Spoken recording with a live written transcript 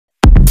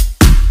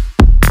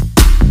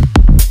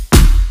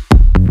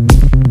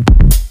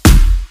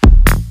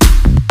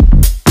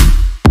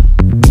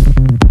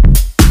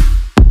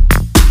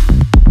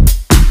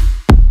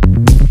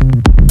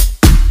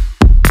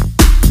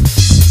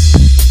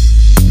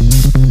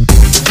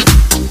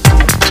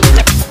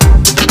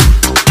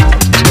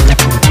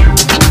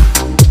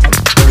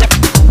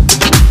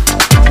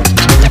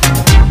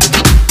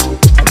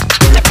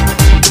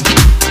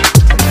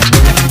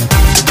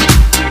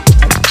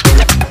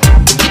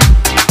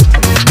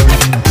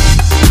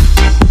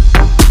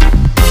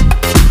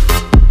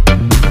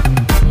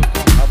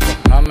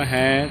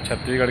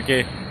छत्तीसगढ़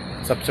के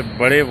सबसे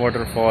बड़े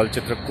वाटरफॉल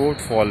चित्रकूट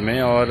फॉल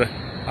में। और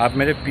आप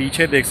मेरे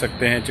पीछे देख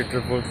सकते हैं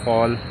चित्रकूट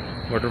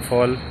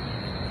वाटरफॉल,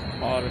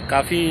 और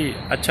काफ़ी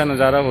अच्छा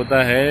नज़ारा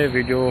होता है।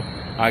 वीडियो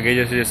आगे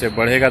जैसे जैसे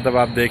बढ़ेगा तब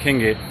आप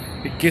देखेंगे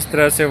कि किस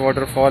तरह से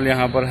वाटरफॉल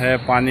यहाँ पर है,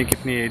 पानी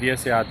कितनी एरिया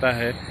से आता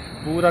है।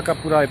 पूरा का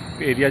पूरा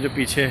एरिया जो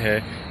पीछे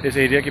है, इस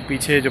एरिया के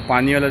पीछे जो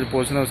पानी वाला जो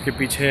पोर्शन है उसके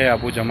पीछे है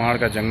आबू जमाड़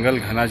का जंगल,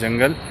 घना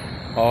जंगल।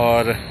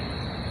 और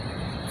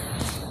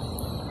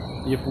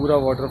ये पूरा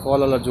वाटरफॉल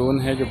वाला जोन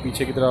है जो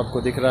पीछे की तरफ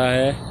आपको दिख रहा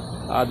है।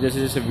 आप जैसे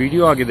जैसे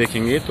वीडियो आगे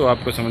देखेंगे तो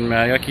आपको समझ में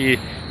आएगा कि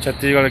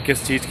छत्तीसगढ़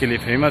किस चीज़ के लिए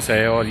फेमस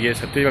है। और ये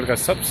छत्तीसगढ़ का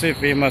सबसे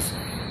फेमस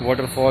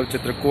वाटरफॉल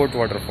चित्रकूट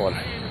वाटरफॉल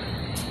है।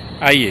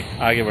 आइए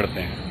आगे बढ़ते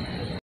हैं।